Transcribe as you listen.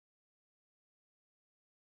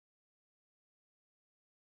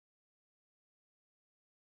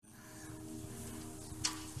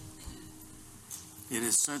It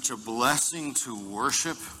is such a blessing to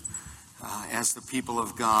worship as the people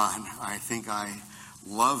of God. I think I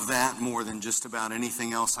love that more than just about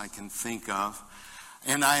anything else I can think of.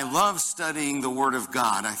 And I love studying the Word of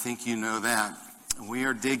God. I think you know that. We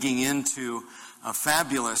are digging into a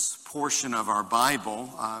fabulous portion of our Bible,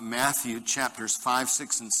 Matthew chapters 5,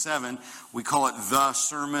 6, and 7. We call it the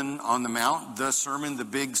Sermon on the Mount, the sermon, the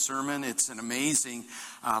big sermon. It's an amazing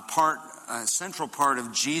central part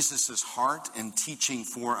of Jesus' heart and teaching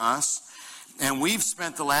for us. And we've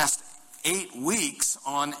spent the last 8 weeks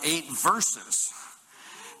on 8 verses.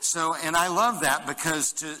 And I love that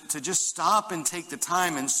because to just stop and take the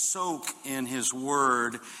time and soak in His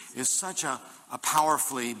Word is such a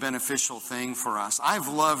powerfully beneficial thing for us. I've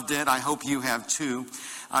loved it. I hope you have too.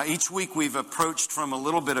 Each week we've approached from a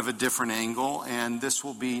little bit of a different angle, and this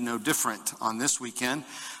will be no different on this weekend.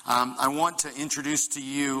 I want to introduce to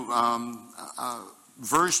you a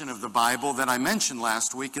version of the Bible that I mentioned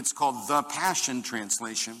last week. It's called the Passion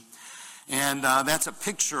Translation. And that's a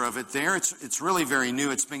picture of it there. It's really very new.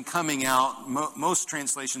 It's been coming out. Most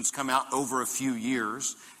translations come out over a few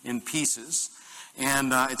years in pieces.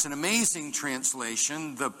 And it's an amazing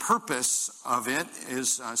translation. The purpose of it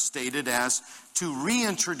is stated as to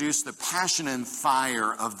reintroduce the passion and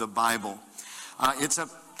fire of the Bible. It's a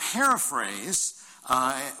paraphrase,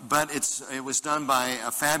 but it was done by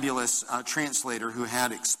a fabulous translator who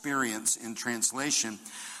had experience in translation.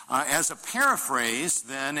 As a paraphrase,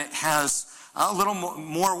 then, it has a little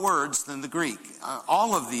more words than the Greek.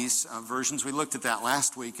 All of these versions, we looked at that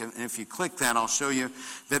last week, and if you click that, I'll show you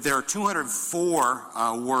that there are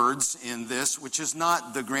 204 words in this, which is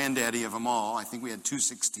not the granddaddy of them all. I think we had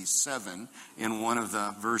 267 in one of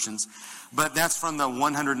the versions, but that's from the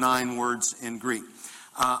 109 words in Greek.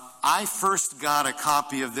 I first got a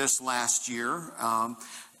copy of this last year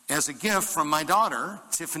as a gift from my daughter,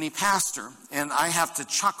 Tiffany Pastor. And I have to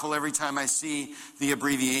chuckle every time I see the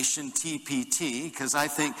abbreviation TPT, because I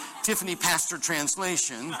think Tiffany Pastor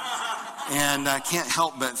Translation, and I can't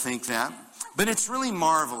help but think that. But it's really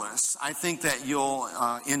marvelous. I think that you'll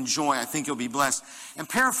enjoy. I think you'll be blessed. And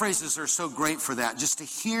paraphrases are so great for that, just to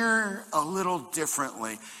hear a little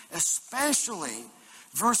differently, especially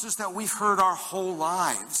verses that we've heard our whole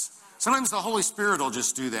lives. Sometimes the Holy Spirit will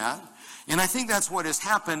just do that. And I think that's what has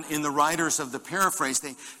happened in the writers of the paraphrase.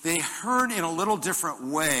 They heard in a little different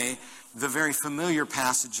way the very familiar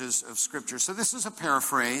passages of Scripture. So this is a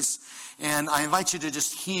paraphrase, and I invite you to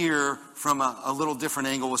just hear from a little different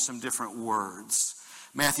angle with some different words.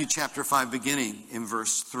 Matthew chapter 5, beginning in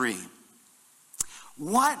verse 3.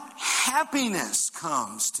 What happiness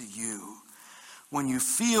comes to you when you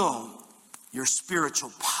feel your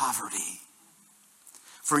spiritual poverty?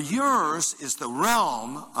 For yours is the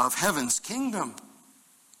realm of heaven's kingdom.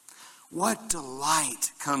 What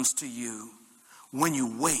delight comes to you when you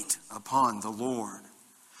wait upon the Lord?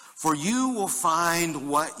 For you will find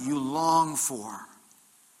what you long for.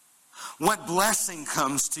 What blessing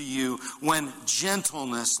comes to you when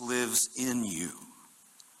gentleness lives in you?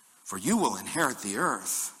 For you will inherit the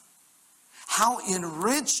earth. How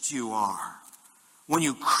enriched you are when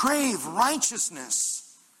you crave righteousness,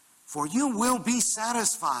 for you will be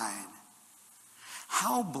satisfied.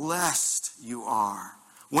 How blessed you are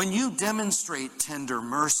when you demonstrate tender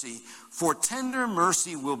mercy, for tender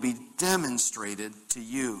mercy will be demonstrated to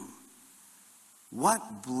you.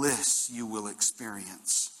 What bliss you will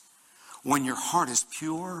experience when your heart is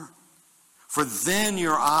pure, for then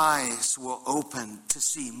your eyes will open to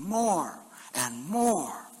see more and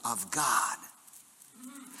more of God.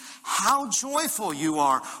 How joyful you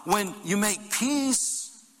are when you make peace,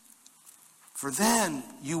 for then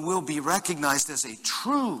you will be recognized as a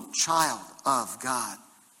true child of God.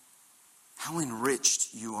 How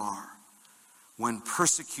enriched you are when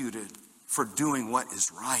persecuted for doing what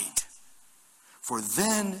is right. For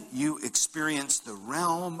then you experience the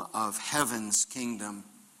realm of heaven's kingdom.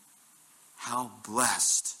 How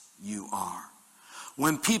blessed you are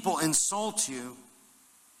when people insult you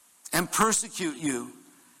and persecute you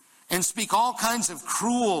and speak all kinds of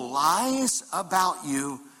cruel lies about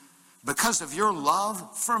you because of your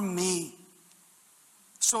love for me.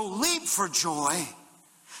 So leap for joy,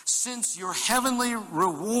 since your heavenly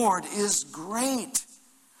reward is great.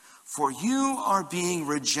 For you are being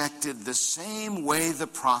rejected the same way the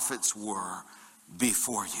prophets were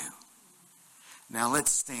before you. Now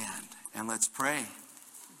let's stand and let's pray.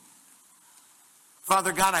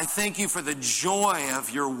 Father God, I thank you for the joy of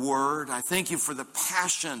your word. I thank you for the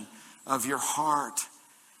passion of your heart.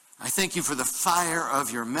 I thank you for the fire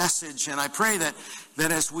of your message, and I pray that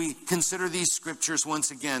as we consider these scriptures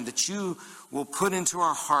once again, that you will put into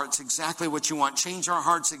our hearts exactly what you want, change our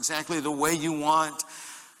hearts exactly the way you want.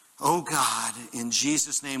 Oh God, in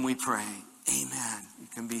Jesus' name we pray. Amen. You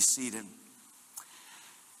can be seated.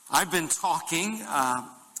 I've been talking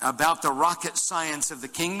about the rocket science of the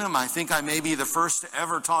kingdom. I think I may be the first to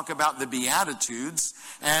ever talk about the Beatitudes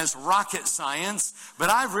as rocket science, but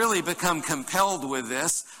I've really become compelled with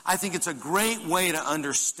this. I think it's a great way to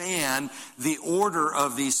understand the order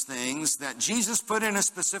of these things that Jesus put in a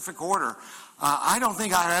specific order. I don't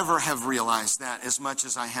think I ever have realized that as much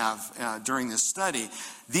as I have during this study.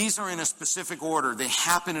 These are in a specific order. They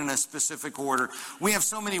happen in a specific order. We have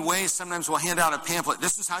so many ways. Sometimes we'll hand out a pamphlet.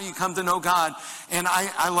 This is how you come to know God. And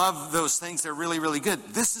I love those things. They're really, really good.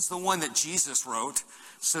 This is the one that Jesus wrote.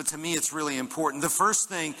 So to me, it's really important. The first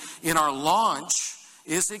thing in our launch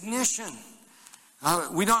is ignition.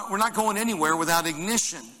 We're not going anywhere without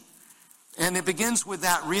ignition. And it begins with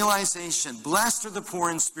that realization. Blessed are the poor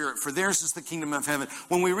in spirit, for theirs is the kingdom of heaven.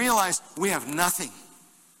 When we realize we have nothing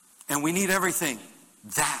and we need everything,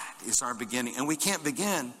 that is our beginning. And we can't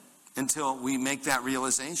begin until we make that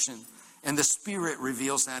realization. And the Spirit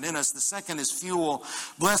reveals that in us. The second is fuel.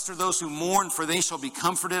 Blessed are those who mourn, for they shall be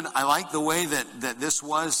comforted. I like the way that this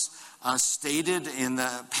was stated in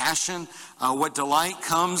the Passion. What delight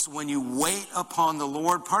comes when you wait upon the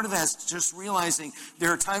Lord. Part of that is just realizing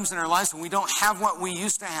there are times in our lives when we don't have what we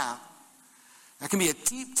used to have. That can be a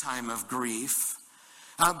deep time of grief.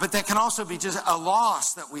 But that can also be just a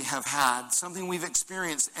loss that we have had, something we've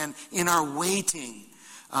experienced. And in our waiting,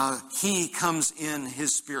 He comes in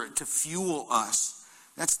His Spirit to fuel us.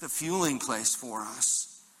 That's the fueling place for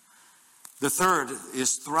us. The third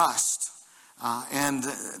is thrust. And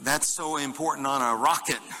that's so important on a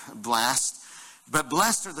rocket blast. But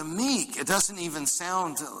blessed are the meek. It doesn't even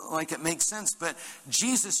sound like it makes sense. But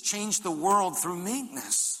Jesus changed the world through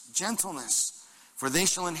meekness, gentleness. For they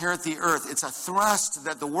shall inherit the earth. It's a thrust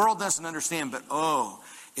that the world doesn't understand. But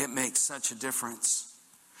it makes such a difference.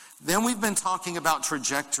 Then we've been talking about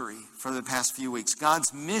trajectory for the past few weeks.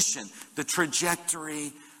 God's mission, the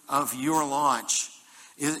trajectory of your launch,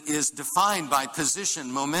 is defined by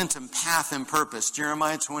position, momentum, path, and purpose.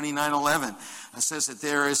 Jeremiah 29:11 says that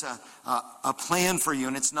there is a plan for you,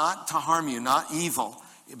 and it's not to harm you, not evil,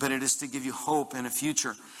 but it is to give you hope and a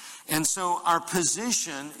future. And so our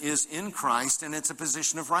position is in Christ, and it's a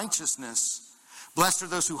position of righteousness. Blessed are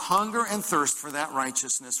those who hunger and thirst for that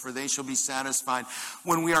righteousness, for they shall be satisfied.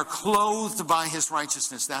 When we are clothed by His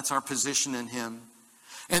righteousness, that's our position in Him.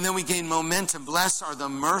 And then we gain momentum. Blessed are the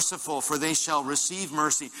merciful, for they shall receive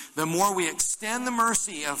mercy. The more we extend the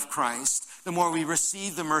mercy of Christ, the more we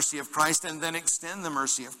receive the mercy of Christ and then extend the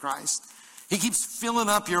mercy of Christ. He keeps filling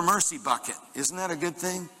up your mercy bucket. Isn't that a good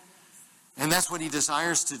thing? And that's what He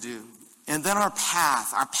desires to do. And then our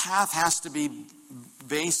path has to be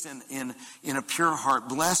based in a pure heart.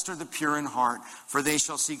 Blessed are the pure in heart, for they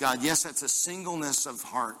shall see God. Yes, that's a singleness of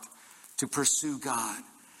heart to pursue God.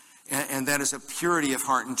 And that is a purity of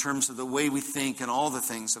heart in terms of the way we think and all the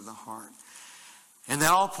things of the heart. And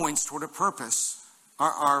that all points toward a purpose.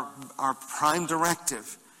 Our prime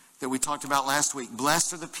directive that we talked about last week.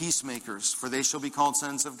 Blessed are the peacemakers, for they shall be called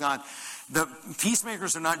sons of God. The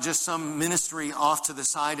peacemakers are not just some ministry off to the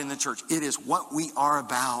side in the church. It is what we are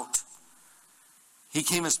about. He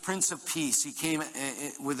came as Prince of Peace. He came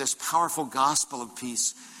with this powerful gospel of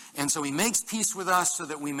peace. And so He makes peace with us so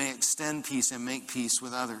that we may extend peace and make peace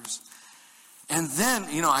with others. And then,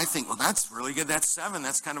 I think, well, that's really good. That's 7.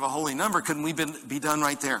 That's kind of a holy number. Couldn't we be done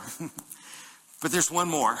right there? But there's one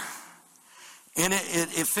more. And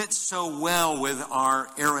it fits so well with our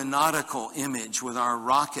aeronautical image, with our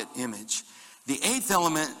rocket image. The 8th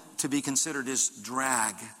element to be considered is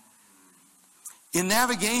drag. In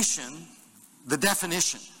navigation, the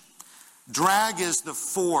definition, drag is the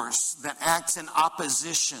force that acts in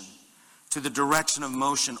opposition to the direction of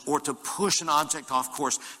motion or to push an object off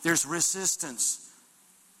course. There's resistance.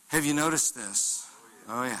 Have you noticed this?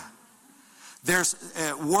 Oh, yeah. There's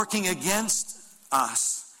working against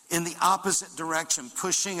us in the opposite direction,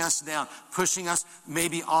 pushing us down, pushing us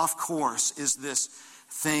maybe off course is this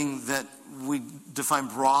thing that we define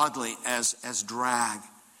broadly as drag.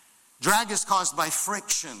 Drag is caused by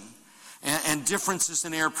friction and differences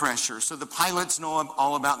in air pressure. So the pilots know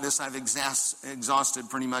all about this. I've exhausted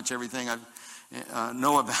pretty much everything I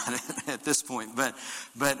know about it at this point. But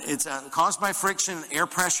it's caused by friction. Air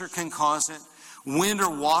pressure can cause it. Wind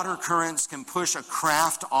or water currents can push a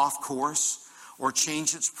craft off course or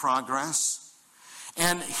change its progress.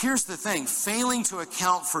 And here's the thing. Failing to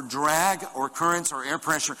account for drag or currents or air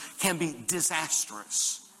pressure can be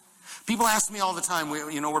disastrous. People ask me all the time,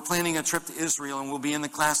 we're planning a trip to Israel and we'll be in the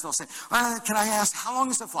class. They'll say, can I ask, how long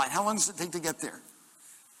is the flight? How long does it take to get there?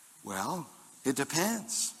 Well, it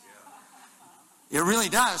depends. It really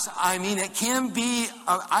does. I mean, it can be,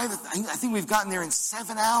 I think we've gotten there in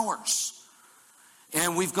 7 hours.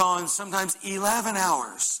 And we've gone sometimes 11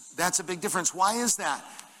 hours. That's a big difference. Why is that?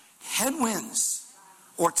 Headwinds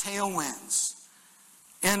or tailwinds.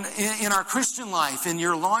 And in our Christian life, in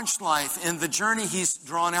your launch life, in the journey he's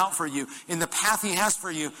drawn out for you, in the path he has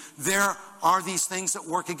for you, there are these things that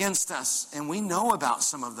work against us. And we know about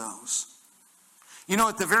some of those.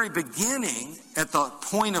 At the very beginning, at the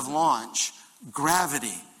point of launch,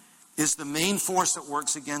 gravity is the main force that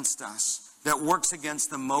works against us, that works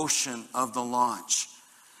against the motion of the launch.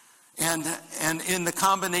 And in the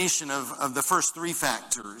combination of the first three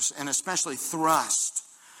factors, and especially thrust,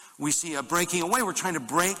 we see a breaking away. We're trying to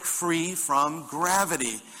break free from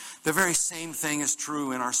gravity. The very same thing is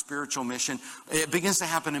true in our spiritual mission. It begins to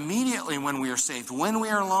happen immediately when we are saved, when we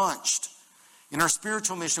are launched. In our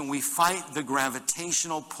spiritual mission, we fight the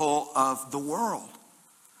gravitational pull of the world.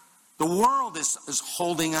 The world is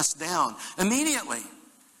holding us down. Immediately,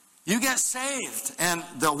 you get saved, and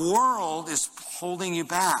the world is holding you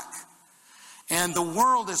back. And the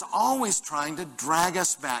world is always trying to drag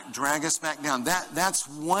us back down. That's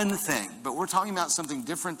one thing, but we're talking about something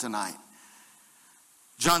different tonight.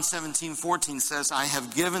 John 17:14 says, I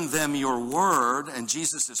have given them your word, and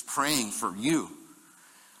Jesus is praying for you.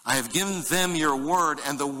 I have given them your word,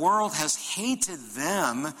 and the world has hated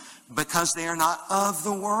them because they are not of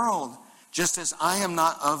the world, just as I am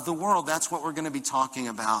not of the world. That's what we're going to be talking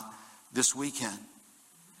about this weekend.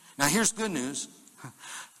 Now, here's good news.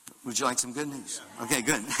 Would you like some good news? Okay,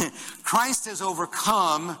 good. Christ has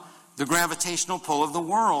overcome the gravitational pull of the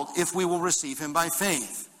world if we will receive him by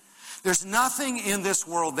faith. There's nothing in this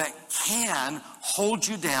world that can hold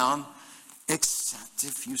you down except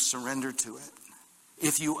if you surrender to it,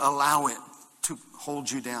 if you allow it to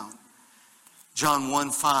hold you down. John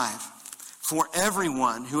 1:5. For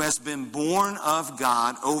everyone who has been born of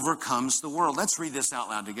God overcomes the world. Let's read this out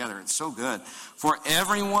loud together. It's so good. For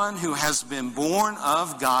everyone who has been born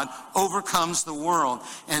of God overcomes the world.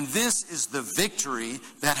 And this is the victory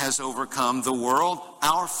that has overcome the world,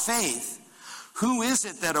 our faith. Who is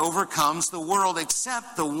it that overcomes the world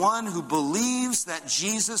except the one who believes that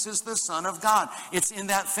Jesus is the Son of God? It's in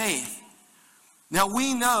that faith. Now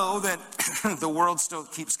we know that the world still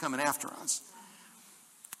keeps coming after us.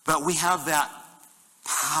 But we have that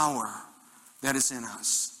power that is in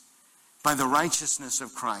us by the righteousness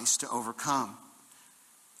of Christ to overcome.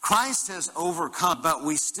 Christ has overcome, but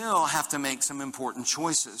we still have to make some important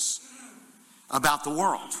choices about the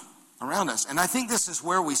world around us. And I think this is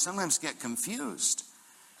where we sometimes get confused.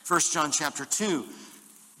 1 John chapter 2.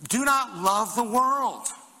 Do not love the world.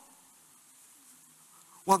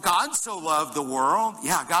 Well, God so loved the world.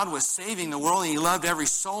 Yeah, God was saving the world, and he loved every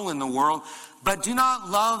soul in the world. But do not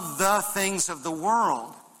love the things of the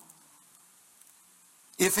world.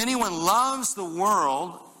 If anyone loves the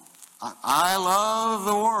world, I love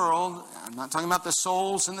the world. I'm not talking about the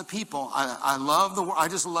souls and the people. I love the world. I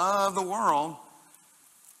just love the world.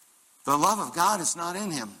 The love of God is not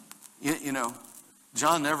in him.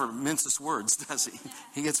 John never minces words, does he?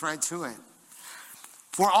 He gets right to it.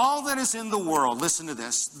 For all that is in the world, listen to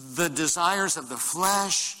this, the desires of the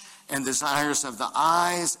flesh and desires of the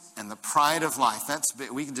eyes and the pride of life,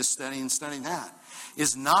 we can just study that,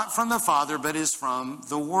 is not from the Father, but is from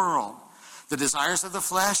the world. The desires of the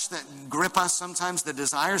flesh that grip us sometimes, the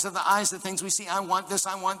desires of the eyes, the things we see, I want this,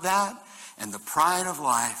 I want that, and the pride of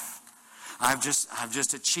life. I've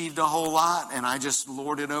just achieved a whole lot, and I just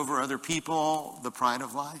lord it over other people, the pride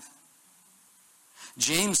of life.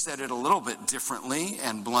 James said it a little bit differently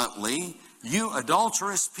and bluntly. You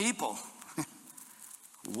adulterous people.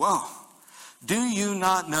 Whoa. Do you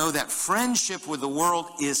not know that friendship with the world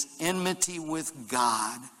is enmity with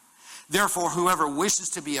God? Therefore, whoever wishes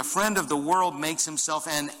to be a friend of the world makes himself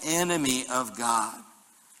an enemy of God.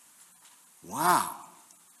 Wow.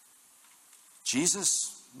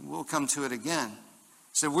 Jesus, we'll come to it again,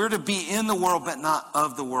 said we're to be in the world, but not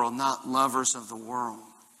of the world, not lovers of the world.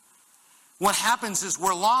 What happens is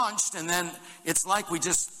we're launched, and then it's like we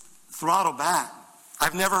just throttle back.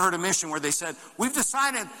 I've never heard a mission where they said, we've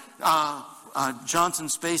decided, Johnson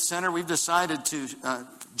Space Center, we've decided to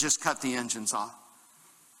just cut the engines off.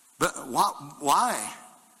 But why?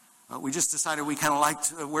 We just decided we kind of liked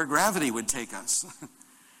where gravity would take us.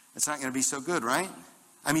 It's not going to be so good, right?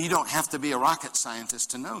 I mean, you don't have to be a rocket scientist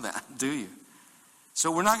to know that, do you?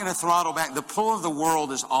 So we're not going to throttle back. The pull of the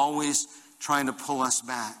world is always trying to pull us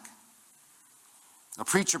back. A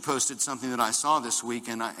preacher posted something that I saw this week,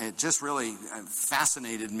 and it just really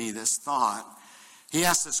fascinated me, this thought. He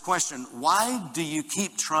asked this question: why do you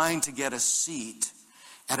keep trying to get a seat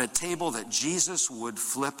at a table that Jesus would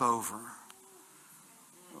flip over?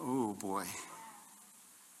 Oh, boy.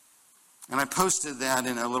 And I posted that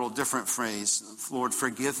in a little different phrase. Lord,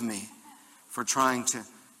 forgive me for trying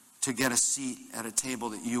to get a seat at a table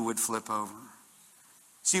that you would flip over.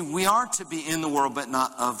 See, we are to be in the world, but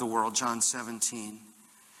not of the world, John 17.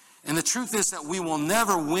 And the truth is that we will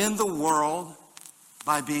never win the world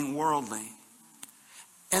by being worldly.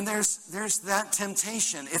 And there's that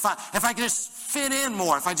temptation. If I can just fit in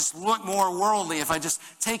more, if I just look more worldly, if I just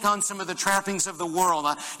take on some of the trappings of the world,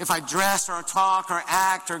 if I dress or talk or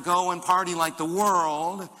act or go and party like the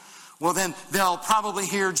world, well, then they'll probably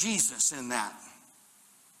hear Jesus in that.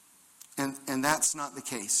 And that's not the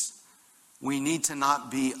case. We need to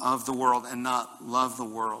not be of the world and not love the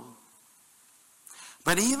world.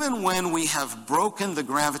 But even when we have broken the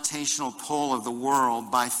gravitational pull of the world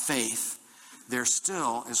by faith, there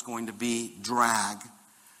still is going to be drag,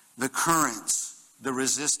 the currents, the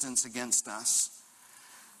resistance against us.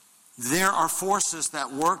 There are forces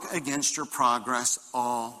that work against your progress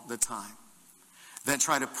all the time, that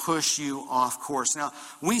try to push you off course. Now,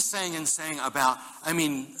 we sang about,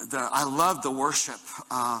 I love the worship,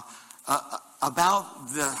 about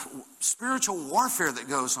the spiritual warfare that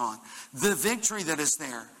goes on, the victory that is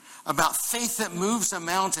there, about faith that moves a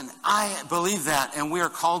mountain. I believe that, and we are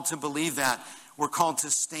called to believe that. We're called to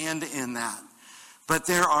stand in that. But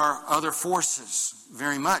there are other forces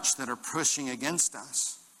very much that are pushing against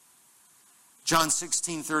us. John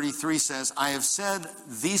 16:33 says, I have said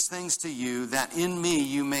these things to you, that in me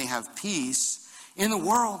you may have peace. In the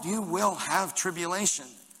world you will have tribulation.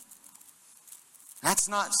 That's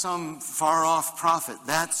not some far-off prophet.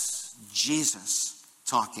 That's Jesus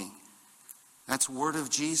talking. That's word of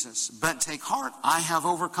Jesus. But take heart, I have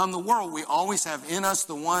overcome the world. We always have in us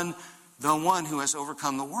the one who has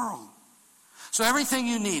overcome the world. So everything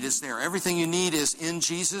you need is there. Everything you need is in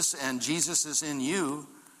Jesus, and Jesus is in you.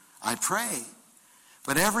 I pray.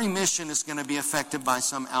 But every mission is going to be affected by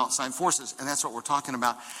some outside forces, and that's what we're talking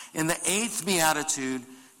about. In the 8th Beatitude,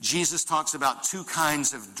 Jesus talks about two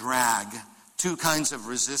kinds of drag, two kinds of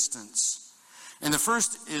resistance. And the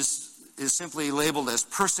first is simply labeled as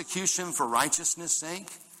persecution for righteousness'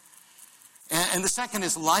 sake. And the second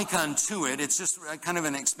is like unto it. It's just kind of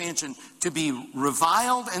an expansion, to be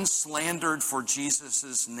reviled and slandered for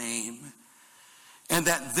Jesus' name. And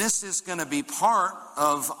that this is going to be part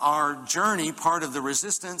of our journey, part of the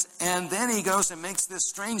resistance. And then he goes and makes this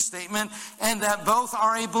strange statement, and that both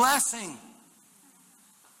are a blessing.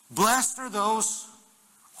 Blessed are those,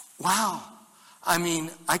 wow.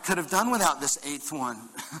 I could have done without this 8th one.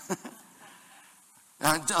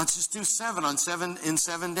 I'll just do 7. In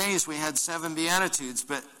 7 days, we had 7 Beatitudes.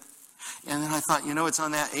 And then I thought, it's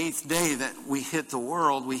on that 8th day that we hit the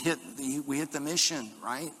world. We hit the mission,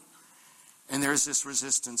 right? And there's this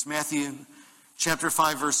resistance. Matthew chapter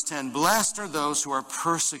 5, verse 10. Blessed are those who are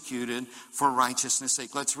persecuted for righteousness'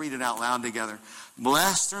 sake. Let's read it out loud together.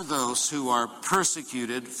 Blessed are those who are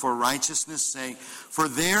persecuted for righteousness' sake, for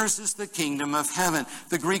theirs is the kingdom of heaven.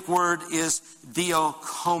 The Greek word is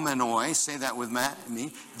diakomenoi. Say that with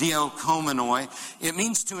me. Diakomenoi. It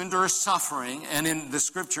means to endure suffering, and in the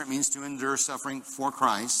scripture it means to endure suffering for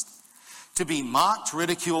Christ. To be mocked,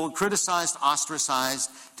 ridiculed, criticized, ostracized,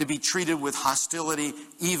 to be treated with hostility,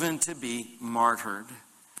 even to be martyred.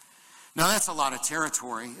 Now that's a lot of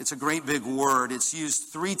territory. It's a great big word. It's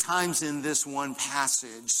used 3 times in this one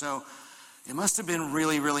passage. So it must have been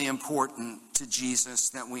really, really important to Jesus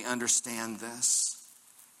that we understand this.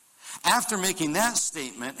 After making that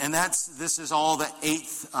statement, and this is all the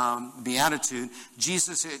 8th Beatitude,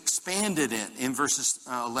 Jesus expanded it in verses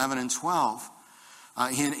 11 and 12.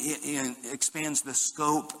 He expands the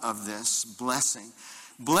scope of this blessing.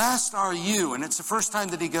 Blessed are you, and it's the first time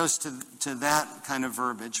that he goes to that kind of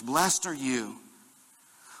verbiage. Blessed are you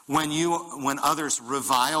when others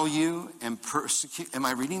revile you and persecute. Am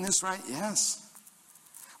I reading this right? Yes.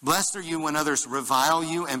 Blessed are you when others revile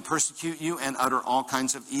you and persecute you and utter all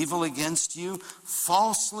kinds of evil against you,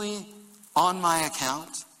 falsely on my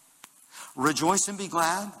account. Rejoice and be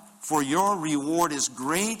glad, for your reward is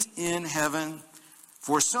great in heaven.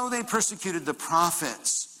 For so they persecuted the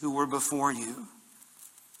prophets who were before you.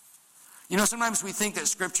 Sometimes we think that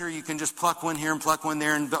Scripture, you can just pluck one here and pluck one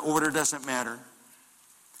there, and the order doesn't matter.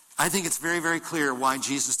 I think it's very, very clear why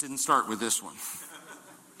Jesus didn't start with this one.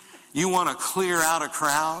 You want to clear out a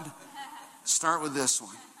crowd? Start with this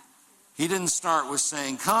one. He didn't start with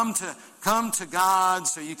saying, come to God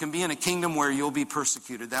so you can be in a kingdom where you'll be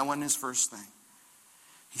persecuted. That wasn't his first thing.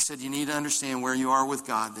 He said, you need to understand where you are with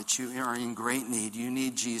God, that you are in great need. You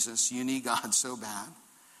need Jesus. You need God so bad.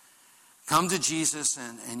 Come to Jesus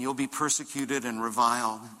and you'll be persecuted and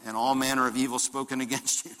reviled and all manner of evil spoken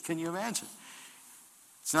against you. Can you imagine?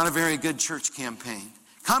 It's not a very good church campaign.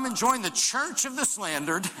 Come and join the church of the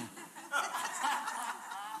slandered.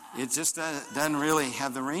 It just doesn't really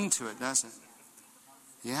have the ring to it, does it?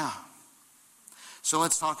 Yeah. So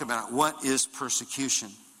let's talk about it. What is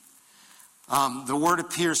persecution? The word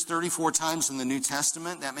appears 34 times in the New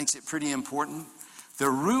Testament. That makes it pretty important. The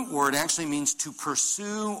root word actually means to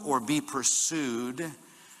pursue or be pursued,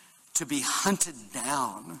 to be hunted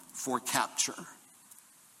down for capture.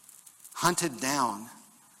 Hunted down.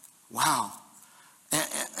 Wow.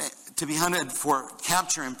 To be hunted for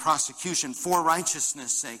capture and prosecution for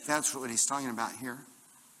righteousness' sake. That's what he's talking about here.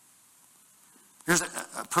 Here's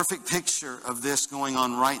a perfect picture of this going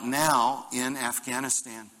on right now in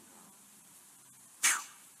Afghanistan.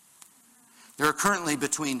 There are currently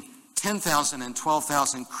between 10,000 and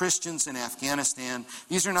 12,000 Christians in Afghanistan.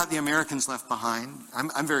 These are not the Americans left behind.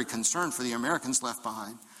 I'm very concerned for the Americans left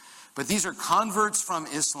behind. But these are converts from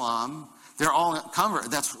Islam. They're all converts.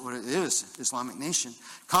 That's what it is, Islamic Nation.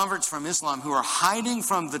 Converts from Islam who are hiding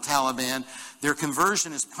from the Taliban. Their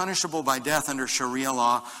conversion is punishable by death under Sharia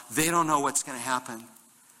law. They don't know what's going to happen.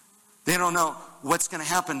 They don't know what's going to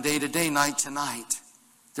happen day to day, night to night.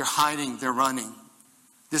 They're hiding. They're running.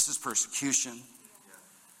 This is persecution.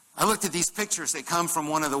 I looked at these pictures. They come from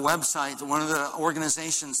one of the websites, one of the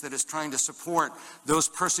organizations that is trying to support those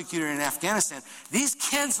persecuted in Afghanistan. These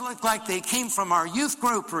kids look like they came from our youth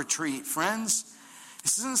group retreat, friends.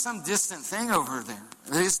 This isn't some distant thing over there.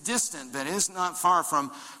 It is distant, but it is not far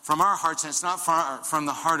from our hearts, and it's not far from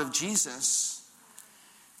the heart of Jesus.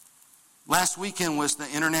 Last weekend was the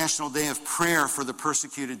International Day of Prayer for the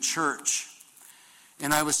Persecuted Church.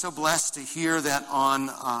 And I was so blessed to hear that on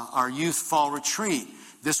our youth fall retreat,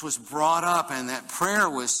 this was brought up and that prayer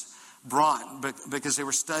was brought because they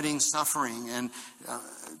were studying suffering and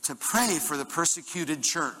to pray for the persecuted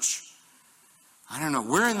church. I don't know.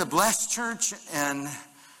 We're in the blessed church and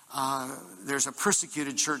there's a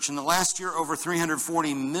persecuted church. In the last year, over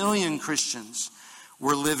 340 million Christians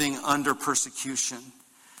were living under persecution.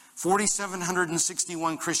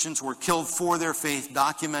 4,761 Christians were killed for their faith,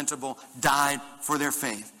 documentable, died for their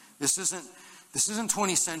faith. This isn't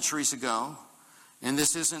 20 centuries ago, and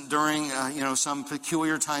this isn't during some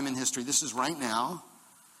peculiar time in history. This is right now.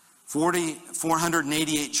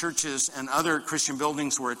 488 churches and other Christian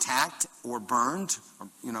buildings were attacked or burned,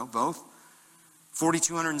 or, both.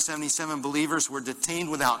 4,277 believers were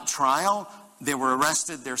detained without trial. They were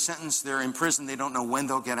arrested, they're sentenced, they're in prison. They don't know when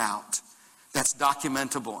they'll get out. That's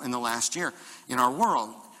documentable in the last year in our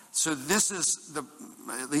world. So this is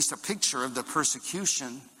at least a picture of the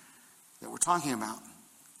persecution that we're talking about.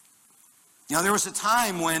 Now, there was a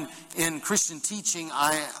time when in Christian teaching,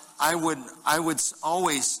 I would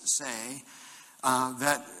always say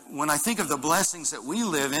that when I think of the blessings that we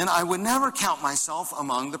live in, I would never count myself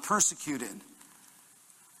among the persecuted.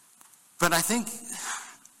 But I think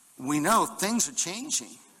we know things are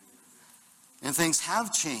changing. And things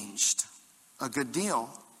have changed a good deal.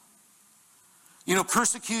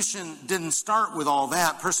 Persecution didn't start with all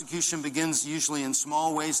that. Persecution begins usually in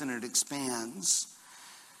small ways and it expands.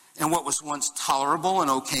 And what was once tolerable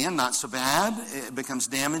and okay and not so bad, it becomes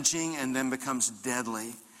damaging and then becomes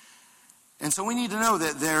deadly. And so we need to know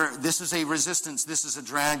that this is a resistance, this is a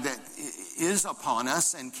drag that is upon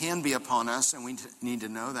us and can be upon us, and we need to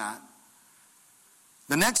know that.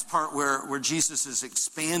 The next part where Jesus is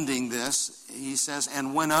expanding this, he says,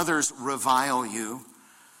 and when others revile you,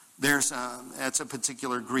 that's a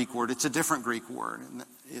particular Greek word. It's a different Greek word.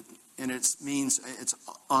 And it means, it's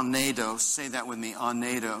onedos. Say that with me,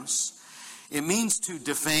 onedos. It means to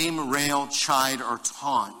defame, rail, chide, or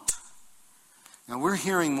taunt. Now we're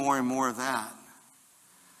hearing more and more of that.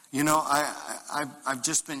 I've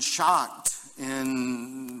just been shocked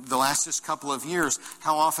in the last couple of years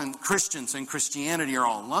how often Christians and Christianity are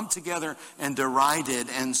all lumped together and derided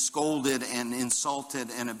and scolded and insulted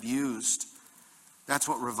and abused. That's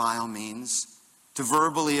what revile means. To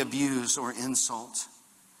verbally abuse or insult.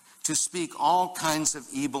 To speak all kinds of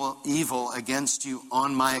evil against you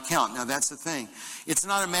on my account. Now that's the thing. It's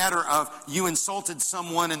not a matter of you insulted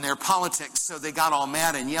someone in their politics so they got all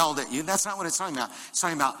mad and yelled at you. That's not what it's talking about. It's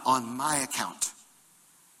talking about on my account.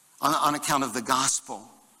 On account of the gospel.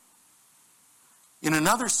 In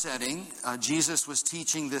another setting, Jesus was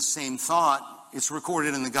teaching this same thought. It's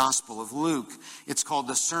recorded in the Gospel of Luke. It's called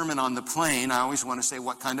the Sermon on the Plain. I always want to say,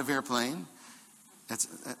 what kind of airplane?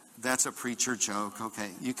 That's a preacher joke.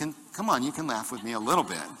 Okay, you can laugh with me a little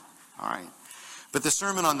bit. All right. But the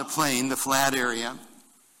Sermon on the Plain, the flat area,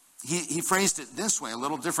 he phrased it this way, a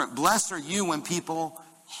little different. Blessed are you when people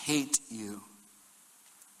hate you.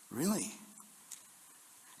 Really?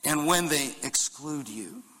 And when they exclude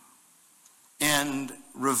you and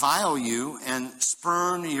revile you and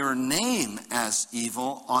spurn your name as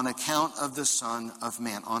evil on account of the Son of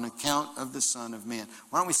Man. On account of the Son of Man.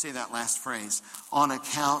 Why don't we say that last phrase? On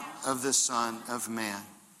account of the Son of Man.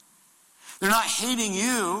 They're not hating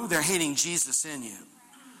you, they're hating Jesus in you.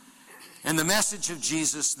 And the message of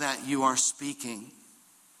Jesus that you are speaking.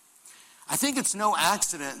 I think it's no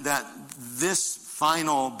accident that this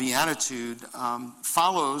final beatitude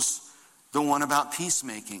follows the one about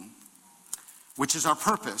peacemaking, which is our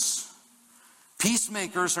purpose.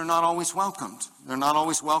 Peacemakers are not always welcomed. They're not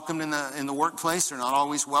always welcomed in the workplace. They're not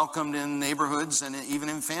always welcomed in neighborhoods and even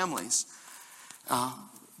in families.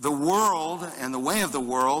 The world and the way of the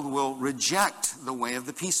world will reject the way of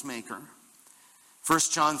the peacemaker. 1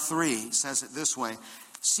 John 3 says it this way.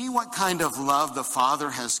 See what kind of love the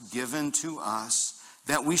Father has given to us,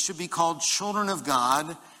 that we should be called children of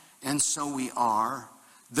God, and so we are.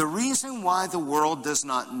 The reason why the world does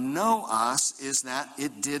not know us is that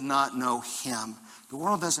it did not know him. The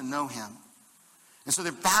world doesn't know him. And so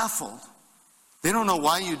they're baffled. They don't know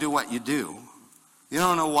why you do what you do. They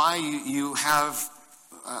don't know why you have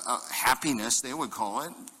happiness, they would call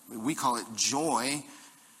it. We call it joy.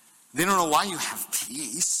 They don't know why you have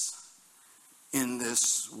peace in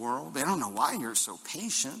this world. They don't know why you're so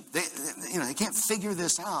patient. They can't figure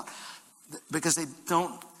this out because they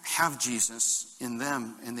don't have Jesus in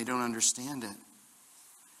them and they don't understand it.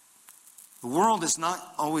 The world is not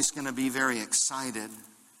always going to be very excited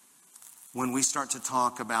when we start to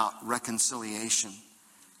talk about reconciliation.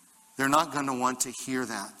 They're not going to want to hear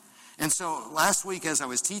that. And so last week as I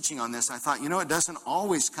was teaching on this, I thought, it doesn't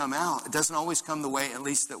always come out. It doesn't always come the way, at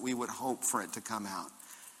least that we would hope for it to come out.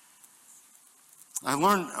 I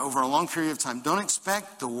learned over a long period of time, don't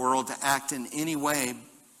expect the world to act in any way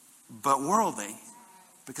but worldly,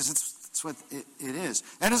 because it's what it is.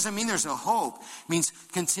 That doesn't mean there's no hope. It means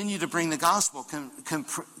continue to bring the gospel,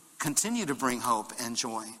 continue to bring hope and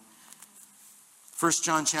joy. 1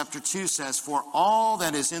 John chapter 2 says, for all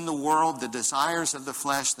that is in the world, the desires of the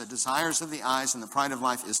flesh, the desires of the eyes, and the pride of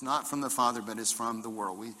life is not from the Father, but is from the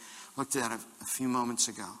world. We looked at it a few moments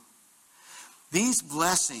ago. These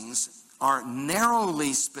blessings are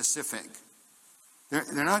narrowly specific.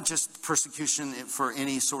 They're not just persecution for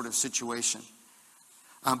any sort of situation,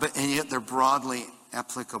 and yet they're broadly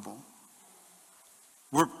applicable.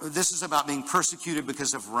 This is about being persecuted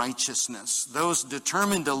because of righteousness. Those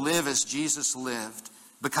determined to live as Jesus lived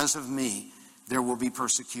because of me, there will be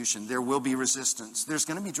persecution. There will be resistance. There's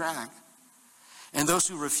going to be drag. And those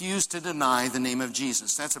who refuse to deny the name of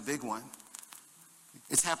Jesus, that's a big one.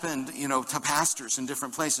 It's happened, to pastors in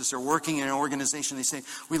different places. They're working in an organization. They say,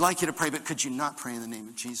 we'd like you to pray, but could you not pray in the name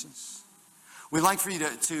of Jesus? We'd like for you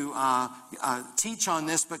to teach on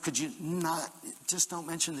this, but could you not, just don't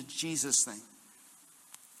mention the Jesus thing.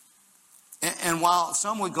 And while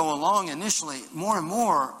some would go along initially, more and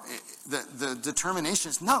more, the determination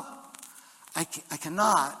is, no, I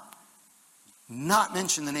cannot not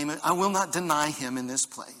mention the name of, I will not deny him in this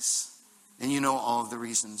place. And you know all of the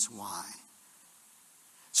reasons why.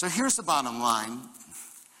 So here's the bottom line.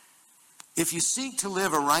 If you seek to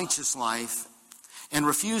live a righteous life and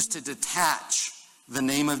refuse to detach the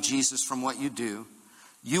name of Jesus from what you do,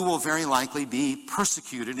 you will very likely be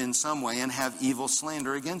persecuted in some way and have evil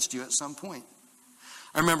slander against you at some point.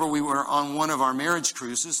 I remember we were on one of our marriage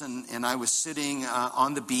cruises and I was sitting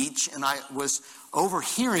on the beach and I was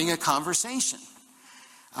overhearing a conversation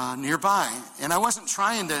nearby. And I wasn't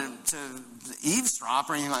trying to eavesdrop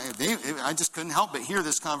or anything like that. I just couldn't help but hear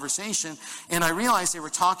this conversation. And I realized they were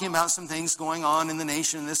talking about some things going on in the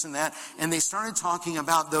nation, this and that. And they started talking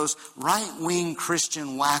about those right-wing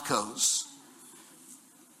Christian wackos.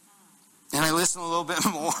 And I listened a little bit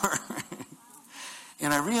more.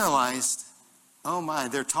 And I realized, oh my,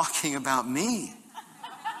 they're talking about me.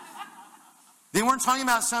 They weren't talking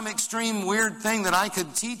about some extreme weird thing that I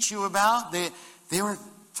could teach you about. They were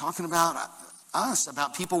talking about us,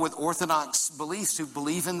 about people with orthodox beliefs who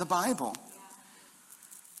believe in the Bible.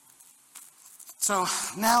 So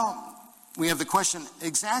now we have the question,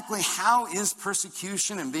 exactly how is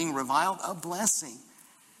persecution and being reviled a blessing?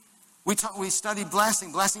 We studied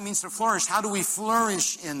blessing. Blessing means to flourish. How do we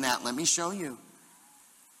flourish in that? Let me show you.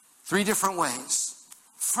 3 different ways.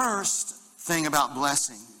 First thing about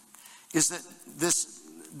blessing is that this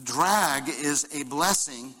drag is a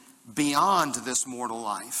blessing beyond this mortal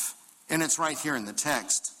life. And it's right here in the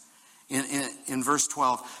text. In verse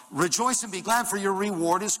 12. Rejoice and be glad, for your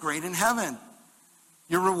reward is great in heaven.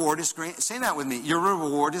 Your reward is great. Say that with me. Your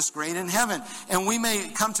reward is great in heaven. And we may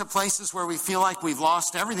come to places where we feel like we've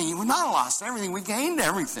lost everything. We've not lost everything. We gained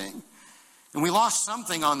everything. And we lost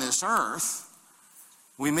something on this earth.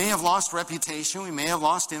 We may have lost reputation. We may have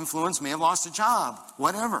lost influence. May have lost a job.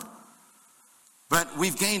 Whatever. But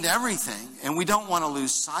we've gained everything. And we don't want to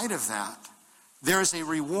lose sight of that. There is a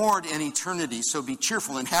reward in eternity. So be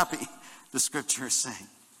cheerful and happy, the scripture is saying.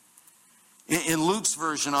 In Luke's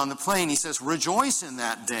version on the plane, he says, rejoice in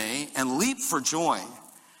that day and leap for joy.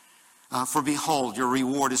 For behold, your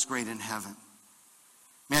reward is great in heaven.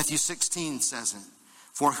 Matthew 16 says it.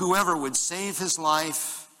 For whoever would save his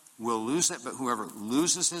life will lose it, but whoever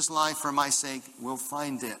loses his life for my sake will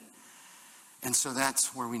find it. And so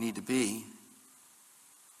that's where we need to be.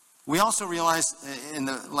 We also realize in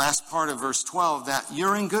the last part of verse 12 that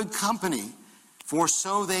you're in good company. For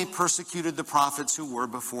so they persecuted the prophets who were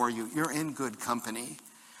before you. You're in good company.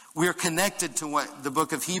 We are connected to what the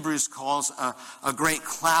book of Hebrews calls a great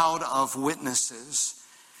cloud of witnesses.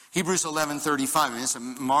 Hebrews 11:35, it's a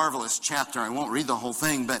marvelous chapter. I won't read the whole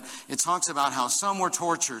thing, but it talks about how some were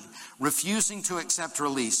tortured, refusing to accept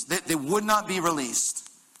release. They would not be released.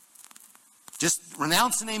 Just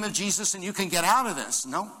renounce the name of Jesus and you can get out of this.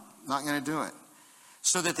 No, not going to do it.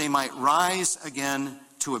 So that they might rise again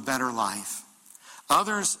to a better life.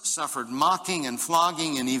 Others suffered mocking and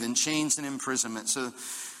flogging and even chains and imprisonment. So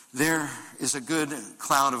there is a good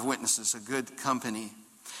cloud of witnesses, a good company.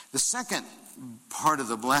 The second part of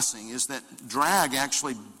the blessing is that drag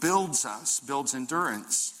actually builds us, builds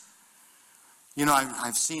endurance. You know,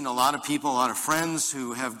 I've seen a lot of people, a lot of friends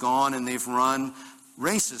who have gone and they've run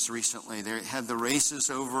races recently. They had the races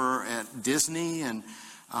over at Disney and,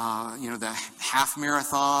 the half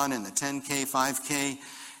marathon and the 10K, 5K.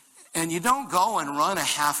 And you don't go and run a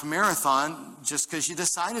half marathon just because you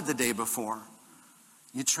decided the day before.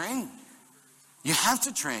 You train. You have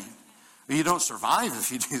to train. Or you don't survive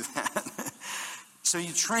if you do that. So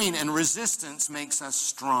you train, and resistance makes us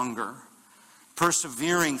stronger.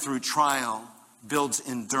 Persevering through trial builds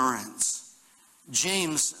endurance.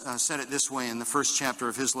 James said it this way in the first chapter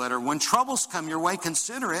of his letter. When troubles come your way,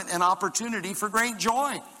 consider it an opportunity for great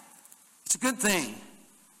joy. It's a good thing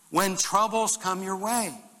when troubles come your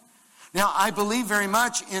way. Now, I believe very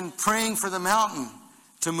much in praying for the mountain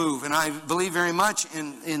to move, and I believe very much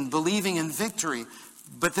in believing in victory.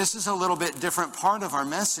 But this is a little bit different part of our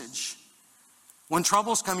message. When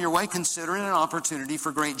troubles come your way, consider it an opportunity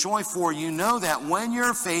for great joy, for you know that when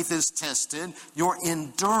your faith is tested, your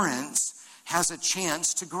endurance has a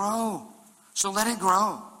chance to grow. So let it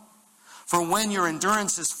grow. For when your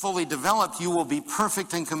endurance is fully developed, you will be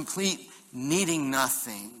perfect and complete, needing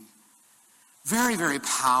nothing. Very, very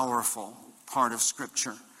powerful part of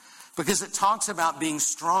Scripture because it talks about being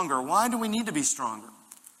stronger. Why do we need to be stronger?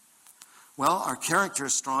 Well, our character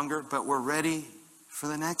is stronger, but we're ready for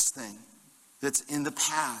the next thing that's in the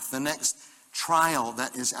path, the next trial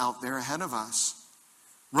that is out there ahead of us.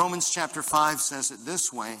 Romans chapter 5 says it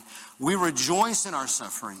this way. We rejoice in our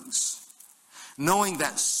sufferings, knowing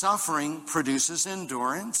that suffering produces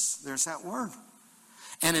endurance. There's that word.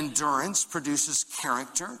 And endurance produces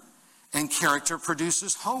character. And character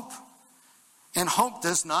produces hope. And hope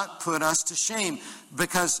does not put us to shame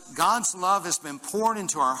because God's love has been poured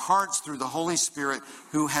into our hearts through the Holy Spirit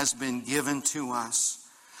who has been given to us.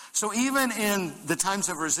 So even in the times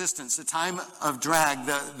of resistance, the time of drag,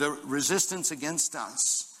 the resistance against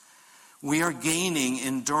us, we are gaining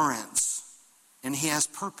endurance. And He has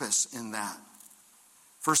purpose in that.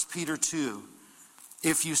 1 Peter 2.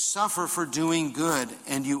 If you suffer for doing good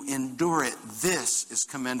and you endure it, this is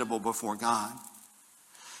commendable before God.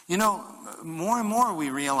 You know, more and more we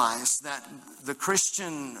realize that the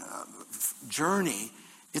Christian journey,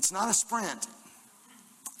 it's not a sprint.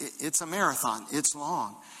 It's a marathon. It's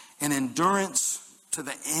long. And endurance to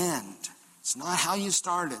the end. It's not how you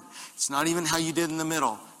started. It's not even how you did in the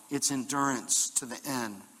middle. It's endurance to the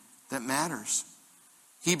end that matters.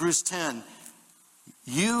 Hebrews 10.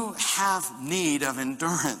 You have need of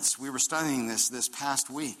endurance. We were studying this past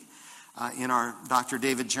week in our Dr.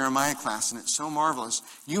 David Jeremiah class, and it's so marvelous.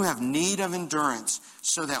 You have need of endurance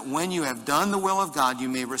so that when you have done the will of God, you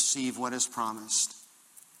may receive what is promised.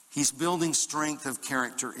 He's building strength of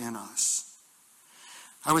character in us.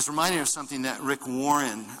 I was reminded of something that Rick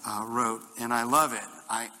Warren wrote, and I love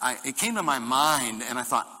it. It came to my mind, and I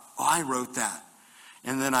thought, oh, I wrote that.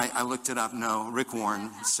 And then I looked it up. No, Rick Warren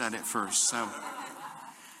said it first. So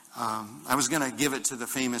I was going to give it to the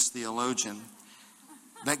famous theologian.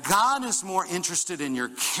 But God is more interested in your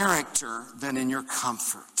character than in your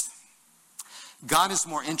comfort. God is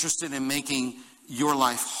more interested in making your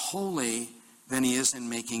life holy than He is in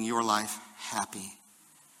making your life happy.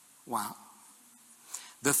 Wow.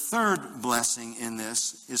 The third blessing in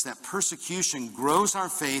this is that persecution grows our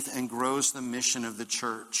faith and grows the mission of the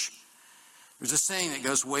church. There's a saying that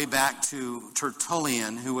goes way back to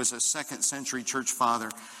Tertullian, who was a 2nd century church father,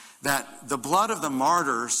 that the blood of the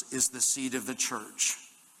martyrs is the seed of the church.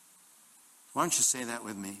 Why don't you say that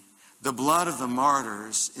with me? The blood of the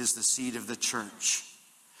martyrs is the seed of the church.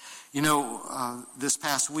 You know, this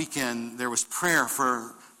past weekend there was prayer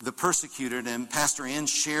for the persecuted, and Pastor Ann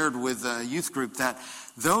shared with the youth group that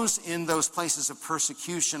those in those places of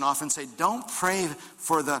persecution often say, don't pray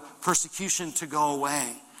for the persecution to go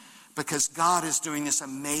away, because God is doing this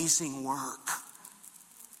amazing work.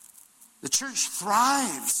 The church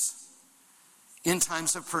thrives in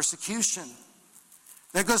times of persecution.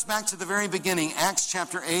 That goes back to the very beginning, Acts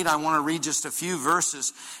chapter 8. I want to read just a few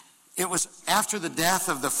verses. It was after the death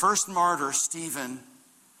of the first martyr, Stephen,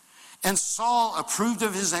 and Saul approved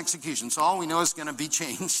of his execution. So all we know is going to be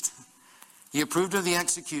changed. He approved of the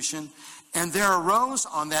execution. And there arose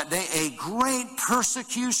on that day a great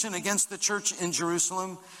persecution against the church in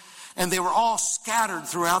Jerusalem. And they were all scattered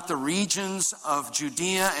throughout the regions of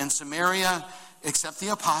Judea and Samaria, except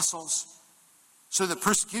the apostles. So the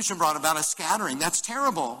persecution brought about a scattering. That's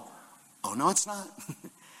terrible. Oh, no, it's not.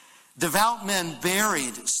 Devout men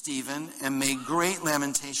buried Stephen and made great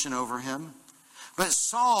lamentation over him. But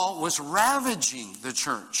Saul was ravaging the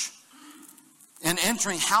church. And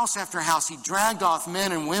entering house after house, he dragged off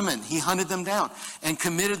men and women. He hunted them down and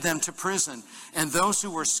committed them to prison. And those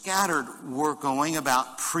who were scattered were going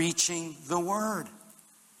about preaching the word.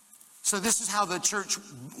 So this is how the church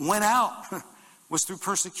went out, was through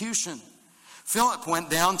persecution. Philip went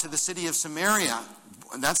down to the city of Samaria.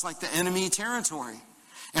 That's like the enemy territory.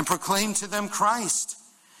 And proclaimed to them Christ.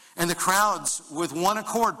 And the crowds, with one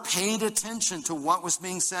accord, paid attention to what was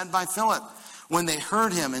being said by Philip. When they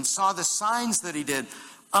heard him and saw the signs that he did,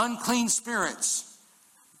 unclean spirits,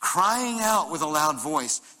 crying out with a loud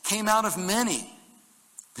voice, came out of many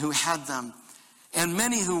who had them. And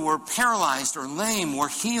many who were paralyzed or lame were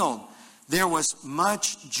healed. There was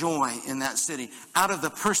much joy in that city. Out of the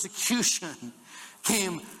persecution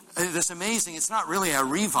came this amazing, it's not really a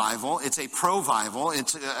revival, it's a provival.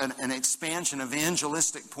 It's an expansion,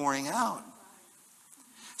 evangelistic pouring out.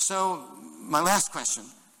 So, my last question.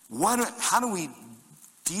 How do we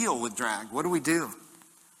deal with drag? What do we do?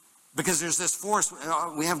 Because there's this force.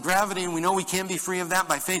 We have gravity and we know we can be free of that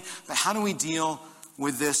by faith. But how do we deal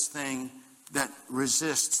with this thing that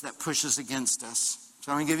resists, that pushes against us?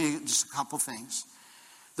 So I'm going to give you just a couple things.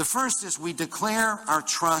 The first is we declare our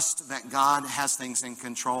trust that God has things in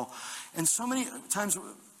control. And so many times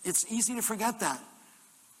it's easy to forget that.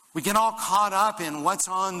 We get all caught up in what's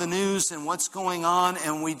on the news and what's going on,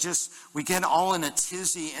 and we get all in a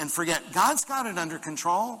tizzy and forget God's got it under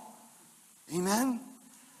control. Amen?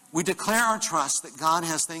 We declare our trust that God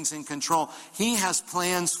has things in control. He has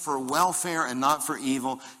plans for welfare and not for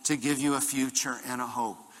evil, to give you a future and a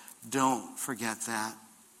hope. Don't forget that.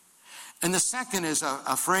 And the second is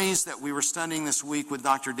a phrase that we were studying this week with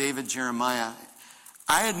Dr. David Jeremiah.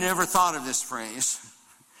 I had never thought of this phrase.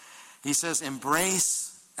 He says, embrace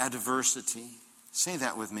adversity. Say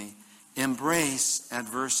that with me. Embrace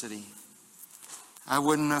adversity. I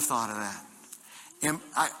wouldn't have thought of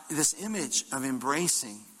that. This image of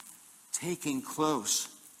embracing, taking close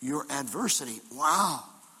your adversity. Wow.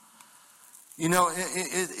 You know,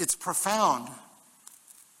 it's profound.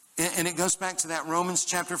 And it goes back to that Romans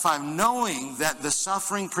chapter 5. Knowing that the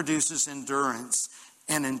suffering produces endurance,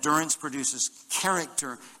 and endurance produces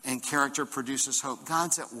character, and character produces hope.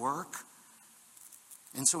 God's at work.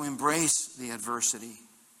 And so embrace the adversity.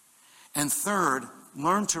 And third,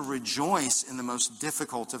 learn to rejoice in the most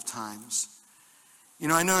difficult of times. You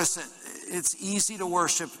know, I notice that it's easy to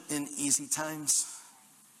worship in easy times.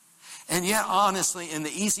 And yet, honestly, in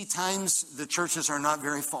the easy times, the churches are not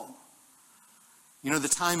very full. You know, the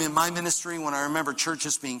time in my ministry when I remember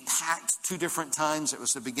churches being packed 2 different times, it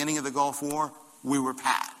was the beginning of the Gulf War, we were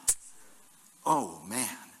packed. Oh,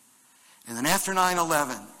 man. And then after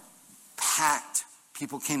 9/11, packed.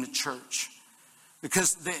 People came to church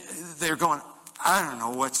because they're going, I don't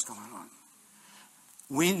know what's going on.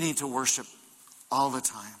 We need to worship all the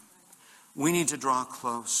time. We need to draw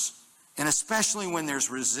close. And especially when there's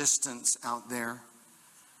resistance out there.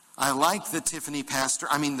 I like the Tiffany Pastor,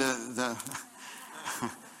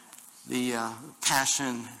 the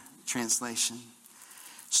Passion Translation.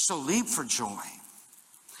 So leap for joy,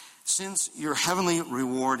 since your heavenly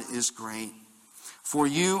reward is great. For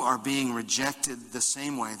you are being rejected the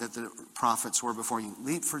same way that the prophets were before you.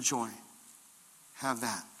 Leap for joy. Have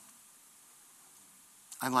that.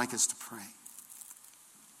 I'd like us to pray.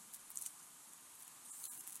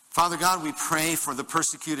 Father God, we pray for the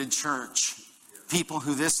persecuted church. People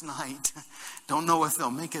who this night don't know if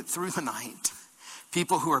they'll make it through the night.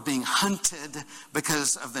 People who are being hunted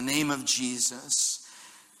because of the name of Jesus.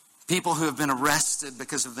 People who have been arrested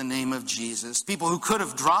because of the name of Jesus. People who could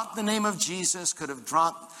have dropped the name of Jesus, could have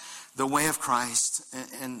dropped the way of Christ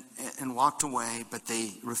and walked away, but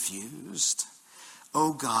they refused.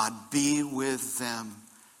 Oh God, be with them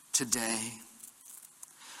today.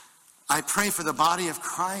 I pray for the body of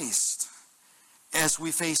Christ as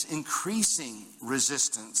we face increasing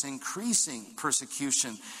resistance, increasing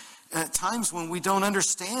persecution, at times when we don't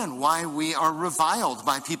understand why we are reviled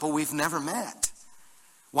by people we've never met,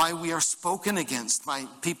 why we are spoken against by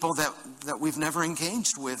people that we've never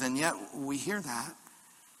engaged with, and yet we hear that.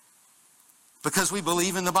 Because we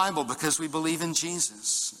believe in the Bible, because we believe in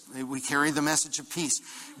Jesus. We carry the message of peace.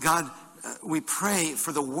 God, we pray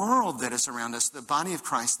for the world that is around us, the body of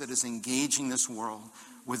Christ that is engaging this world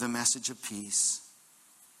with a message of peace.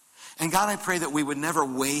 And God, I pray that we would never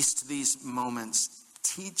waste these moments.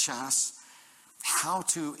 Teach us how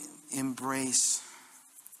to embrace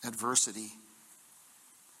adversity.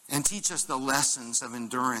 And teach us the lessons of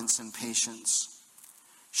endurance and patience.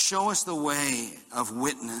 Show us the way of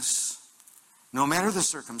witness, no matter the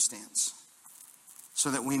circumstance,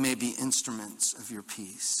 so that we may be instruments of your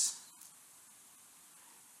peace.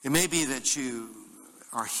 It may be that you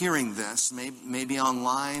are hearing this, maybe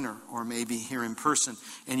online or maybe here in person,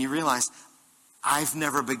 and you realize, I've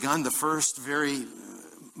never begun the first very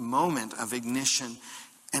moment of ignition,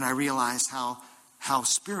 and I realize how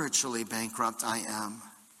spiritually bankrupt I am.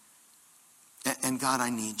 And God, I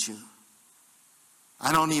need you.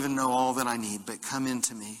 I don't even know all that I need, but come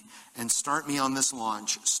into me and start me on this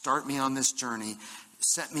launch. Start me on this journey.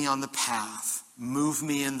 Set me on the path. Move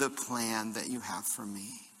me in the plan that you have for me.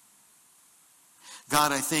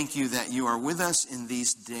 God, I thank you that you are with us in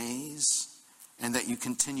these days and that you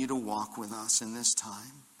continue to walk with us in this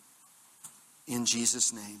time. In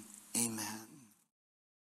Jesus' name.